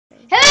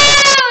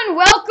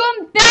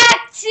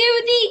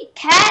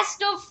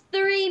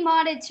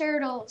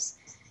ModdedTurtles.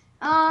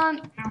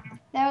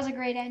 That was a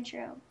great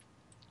intro.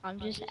 I'm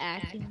just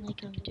acting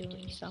like I'm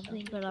doing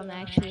something, but I'm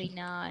actually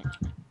not.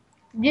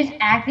 Just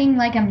acting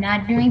like I'm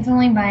not doing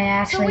something, but I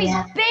actually So we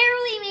am.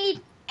 barely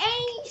made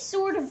any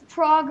sort of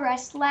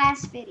progress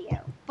last video,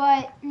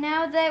 but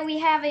now that we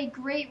have a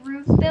great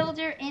roof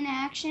builder in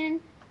action,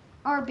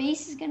 our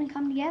base is gonna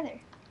come together.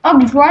 Oh,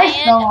 before I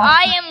And go off,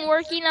 I am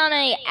working on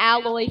a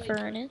alloy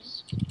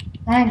furnace.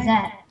 what is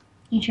that?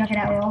 You chuck it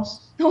out,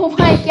 Rolls? Oh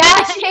my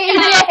gosh,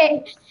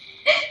 AJ!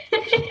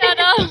 Shut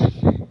up!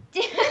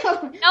 Dude,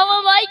 No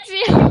one likes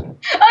you.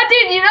 Oh,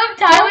 dude, you know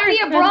Tyler's be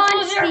a pencil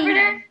bronze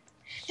sharpener?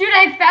 Dude,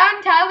 I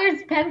found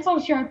Tyler's pencil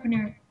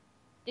sharpener.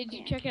 Did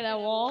you check it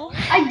out, wall?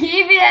 I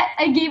gave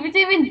it to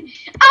him, and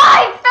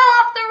I fell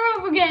off the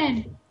roof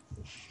again.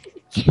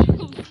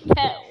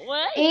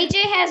 What? AJ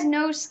has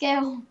no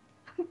skill.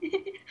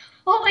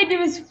 All I do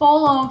is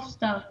fall off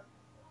stuff.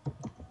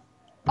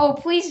 Oh,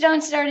 please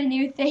don't start a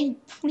new thing,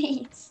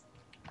 please.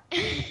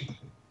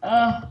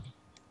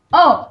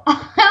 Oh,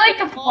 I like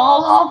to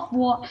fall off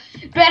wall.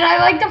 Ben, I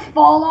like to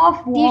fall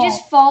off Do walls. you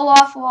just fall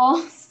off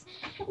walls?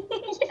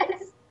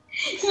 Yes.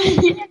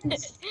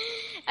 Yes.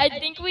 I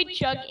think we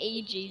chuck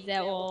AGs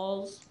at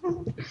walls. I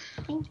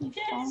think he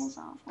falls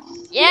off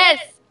walls. Yes!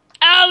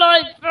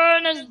 Alloy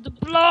furnace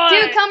deployed!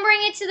 Dude, come bring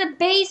it to the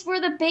base where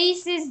the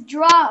bases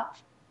drop.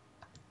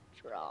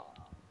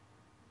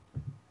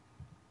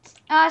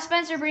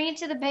 Spencer, bring it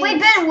to the base. Wait,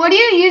 Ben, what are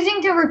you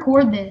using to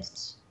record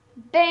this?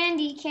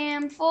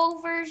 Bandicam full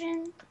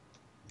version.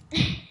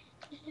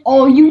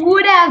 Oh, you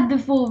would have the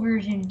full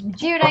version.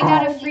 Dude, I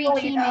got a free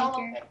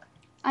keymaker.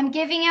 I'm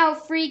giving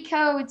out free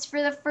codes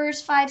for the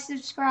first 5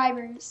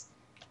 subscribers.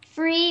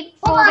 Free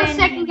full Hold on a Bandicam.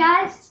 second,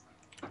 guys.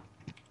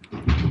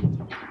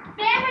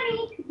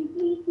 Family, could you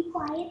please be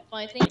quiet?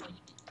 I think.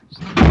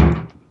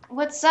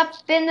 What's up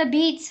in the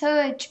Beats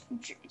hood?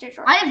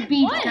 I have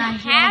beats, What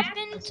guys.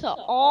 happened to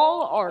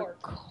all our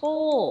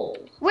coal?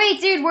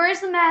 Wait, dude, where's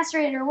the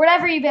macerator?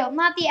 Whatever you built.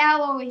 Not the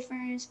alloy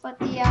furnace, but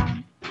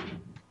the,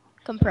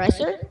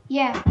 Compressor?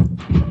 yeah.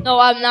 No,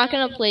 I'm not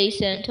gonna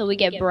place it until we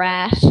get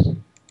brass.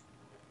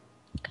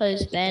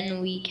 Cause then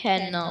we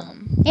can,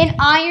 An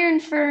iron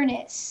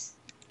furnace.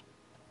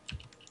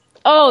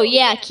 Oh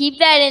yeah, keep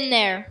that in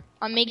there.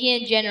 I'm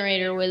making a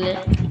generator with it.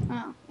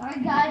 Oh.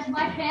 Alright, guys,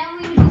 my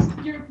family was just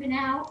derping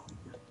out.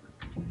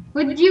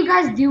 What did you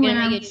guys do I'm when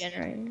gonna I make a was...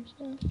 generator.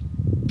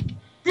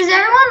 Does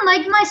everyone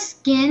like my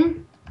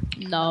skin?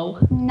 No.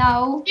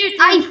 No. Dude,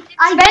 Spencer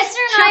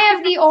and I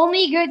have the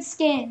only good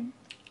skin.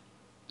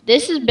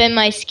 This has been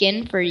my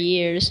skin for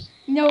years.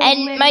 No,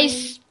 And my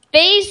literally.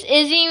 face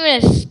isn't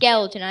even a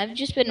skeleton. I've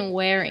just been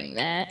wearing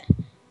that.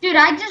 Dude, Dude,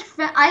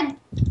 I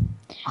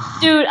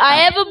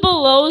have a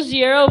below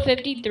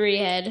 053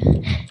 head.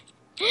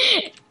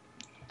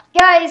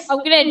 Guys, I'm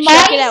gonna my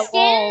check it at skin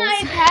walls.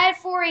 I've had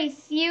for a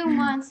few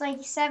months, like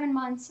 7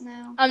 months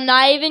now. I'm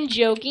not even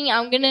joking.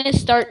 I'm gonna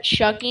start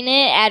chucking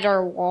it at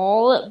our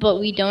wall, but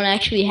we don't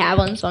actually have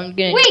one, so I'm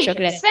gonna Wait, chuck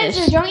it at Spencer,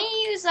 this. don't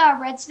you use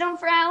redstone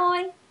for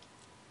alloy?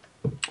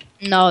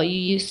 No, you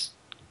use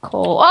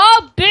coal.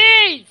 Oh,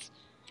 bees!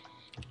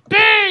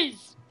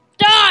 Bees!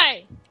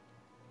 Die!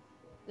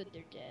 Good,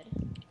 they're dead.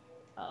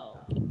 Oh.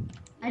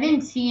 I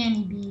didn't see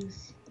any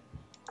bees.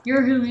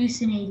 You're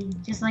hallucinating,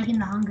 just like in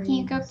the Hunger Can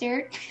you Games. cook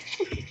dirt?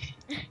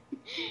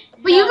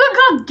 But you could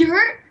cook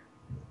dirt?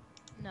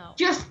 No.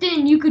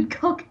 Justin, you could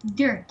cook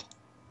dirt.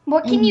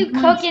 What can you Mm,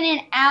 cook in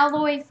an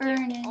alloy I'll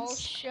furnace?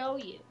 show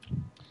you.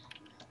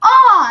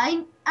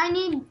 Oh, I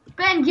need...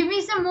 Ben, give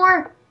me some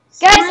more...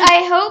 Guys,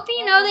 I hope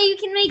you know that you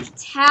can make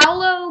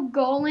tallow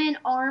golem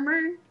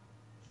armor.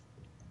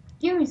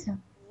 Give me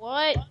some.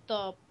 What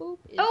the poop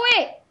is Oh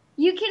wait,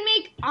 you can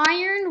make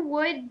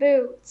ironwood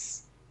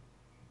boots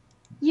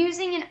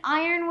using an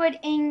ironwood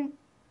ignet.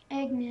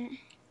 ignorant?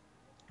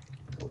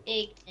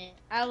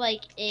 I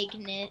like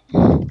ignorant.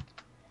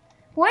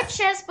 What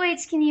chest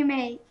plates can you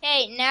make?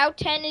 Hey, now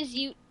 10 is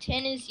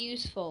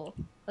useful.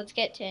 Let's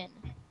get 10.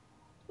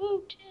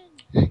 Woo,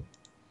 10.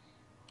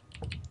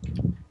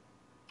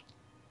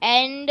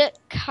 And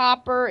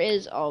copper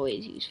is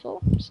always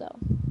useful, so.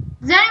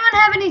 Does anyone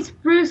have any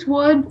spruce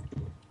wood?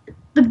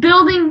 The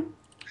building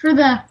for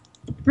the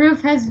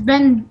roof has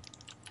been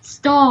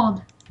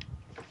stalled.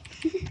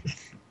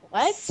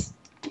 What?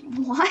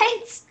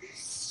 What?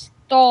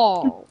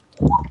 Stall.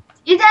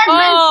 It has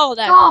Oh, been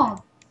that's-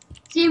 stalled.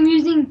 See, I'm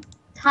using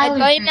I Tyler's.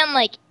 thought you meant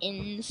like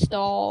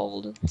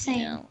installed. Same.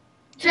 You know.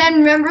 Then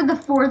remember the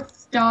fourth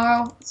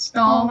Oh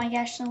stall? my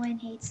gosh, Selene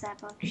hates that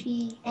book.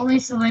 Only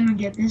Selene would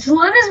get this.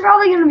 Selene is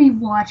probably going to be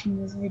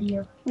watching this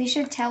video. We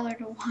should tell her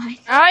to watch.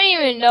 I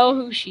don't even know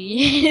who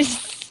she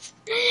is.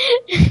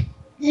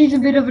 She's a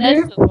bit of a That's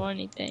nerd. the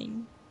funny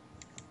thing.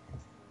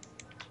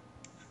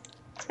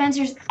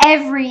 Spencer's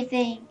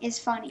everything is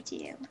funny to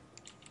you.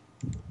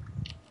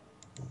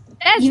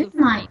 That's the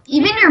funny.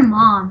 Even your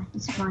mom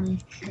is funny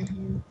to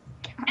him.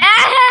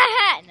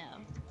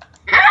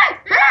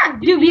 No.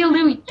 Do be a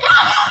Louie.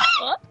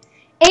 What?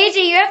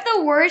 AJ, you have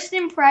the worst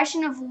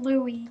impression of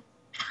Louis.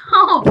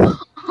 Oh.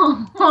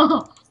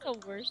 the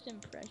worst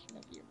impression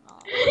of your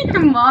mom.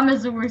 Your mom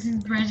has the worst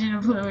impression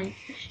of Louie.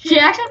 She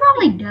actually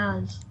probably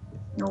does.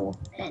 No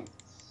offense.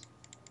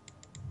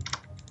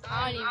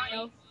 I don't even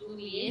know who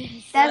he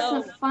is. That's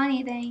so the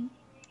funny thing.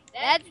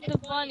 that's the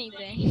funny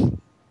thing.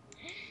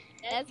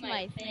 That's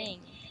my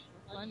thing.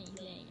 The funny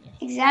thing.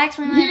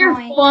 Exactly my You're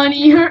point.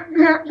 funny.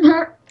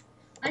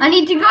 I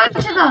need to go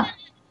to the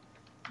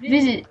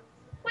visit.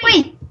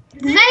 Wait,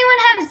 does anyone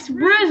have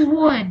spruce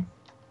wood?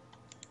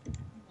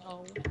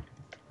 No.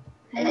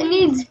 I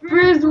need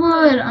spruce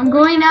wood. I'm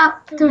going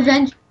out to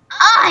venture.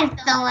 I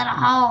fell in a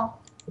hole.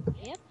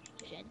 Yep.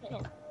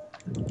 Gentle.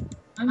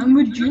 I'm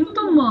a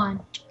gentleman.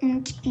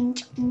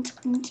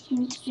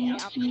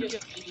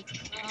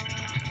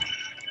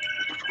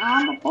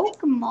 I'm a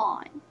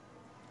Pokemon.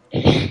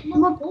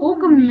 I'm a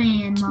Pokemon,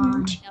 man.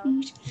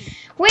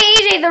 Wait,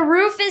 AJ, the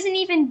roof isn't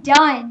even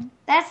done.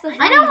 That's the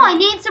I know, I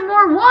need some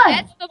more wood.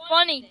 That's the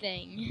funny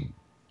thing.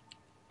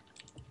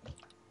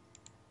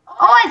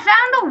 Oh, I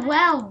found a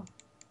well.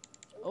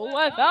 Oh,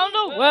 I found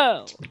a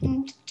well.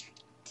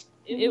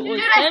 It was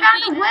Dude, I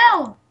found a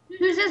well.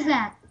 Whose is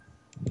that?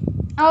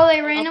 Oh,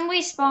 they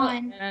randomly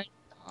spawn.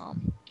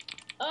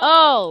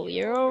 Oh,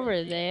 you're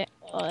over there.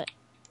 What?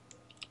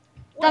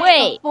 That's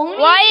Wait, the phony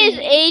why is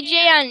thing.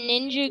 AJ on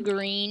Ninja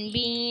Green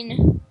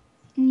Bean?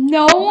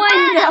 No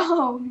one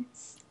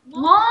knows.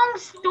 Long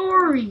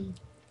story.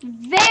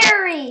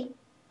 Very.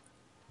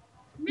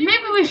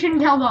 Maybe we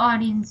shouldn't tell the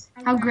audience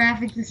how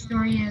graphic the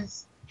story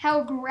is.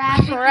 How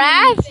graphically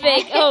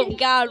Graphic? Oh intense.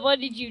 god, what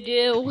did you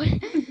do?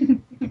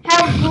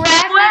 How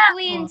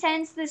graphically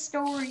intense the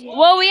story is.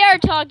 Well, we are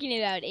talking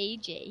about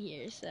AJ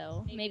here,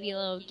 so maybe a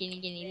little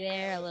guinea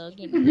there, a little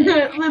guinea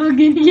there. Little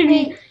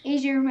guinea. Wait,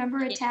 AJ,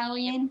 remember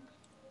Italian?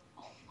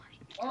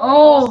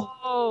 Oh,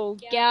 Oh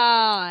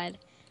god.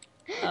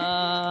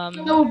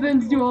 no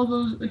offense to all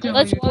those Italians.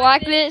 Let's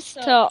block this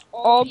to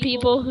all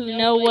people who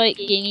know what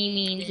guinea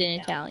means in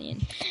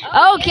Italian.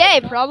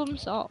 Okay, problem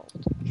solved.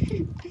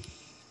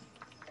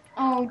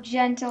 Oh,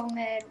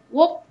 gentlemen.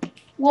 Whoop,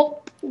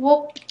 whoop,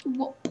 whoop,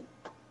 whoop,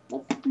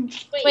 whoop.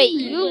 Wait,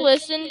 you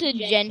listen to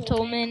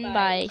Gentleman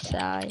by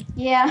Psy?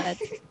 Yeah.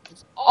 That's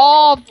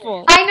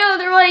awful. I know,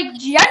 they're like,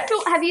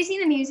 gentle. Have you seen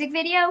the music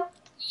video?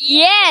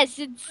 Yes,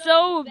 it's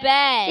so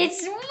bad.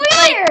 It's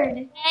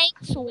weird.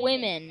 Thanks,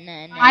 women.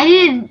 And I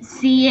didn't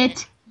see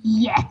it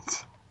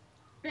yet.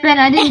 Ben,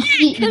 I didn't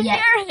see it yet.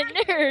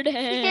 You're a nerd.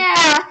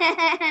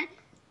 Yeah.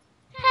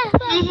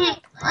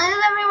 Why is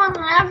everyone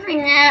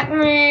laughing at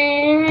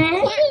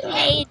me?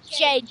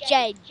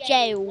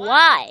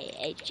 H-J-J-J-Y.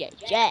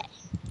 H-J-J.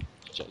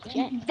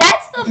 H-J-J.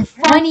 That's the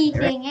funny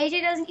thing.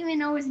 AJ doesn't even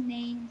know his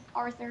name.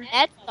 Arthur.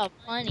 That's the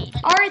funny.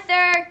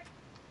 Arthur.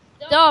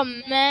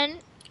 Dumb, man.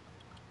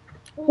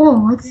 Whoa,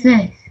 what's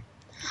this?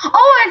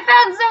 Oh, I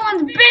found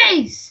someone's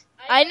base!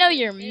 I know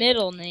your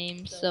middle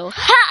name, so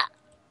ha!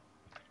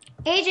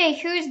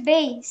 AJ, whose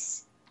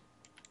base?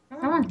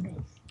 Someone's base.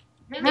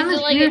 Is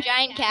it like a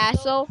giant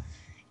castle?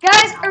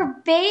 Guys, our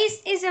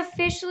base is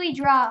officially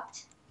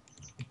dropped.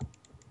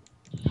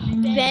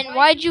 Ben,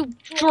 why'd you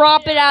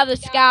drop it out of the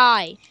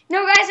sky?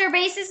 No, guys, our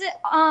base is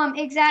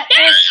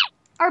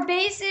our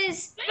base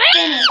is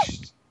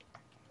finished.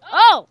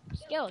 Oh,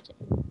 skeleton.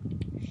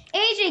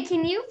 AJ,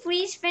 can you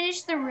please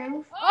finish the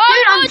roof?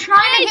 Oh, Dude, I'm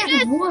trying to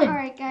get wood. All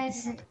right,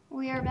 guys,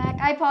 we are back.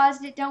 I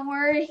paused it. Don't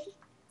worry.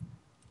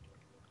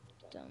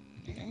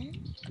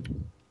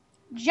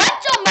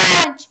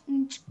 Gentlemen,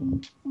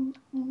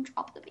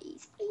 drop the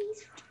base,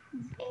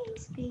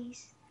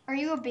 base. Are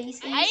you a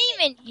base? I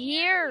didn't even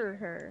hear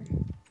her.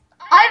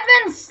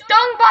 I've been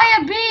stung by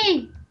a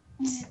bee!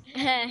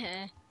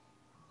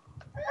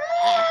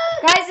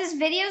 Guys, this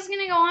video is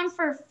gonna go on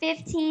for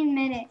 15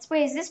 minutes.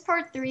 Wait, is this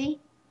part 3?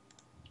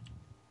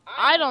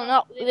 I don't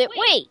know.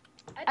 Wait,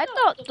 I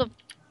thought the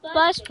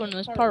last one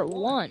was part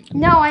 1.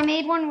 No, I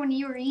made one when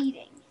you were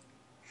eating.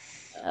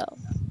 Oh.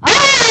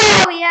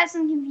 Oh, we had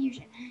some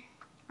confusion.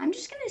 I'm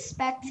just gonna You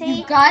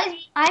spectate. guys,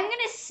 I'm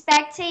gonna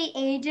spectate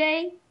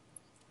AJ.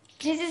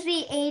 This is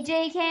the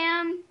AJ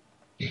cam.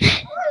 Dude,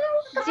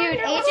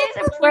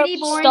 AJ's a pretty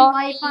boring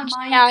life on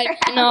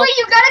Minecraft. No. wait,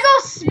 you gotta go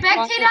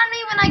spectate on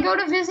me when I go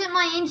to visit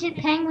my ancient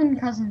penguin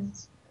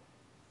cousins.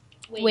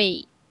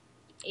 Wait,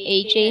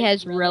 AJ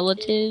has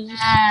relatives?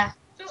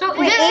 So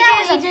Wait, this AJ is how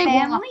has a AJ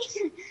family?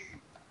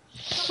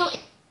 So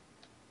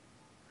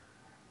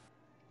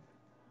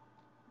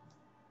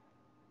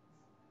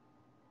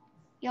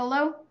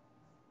YOLO?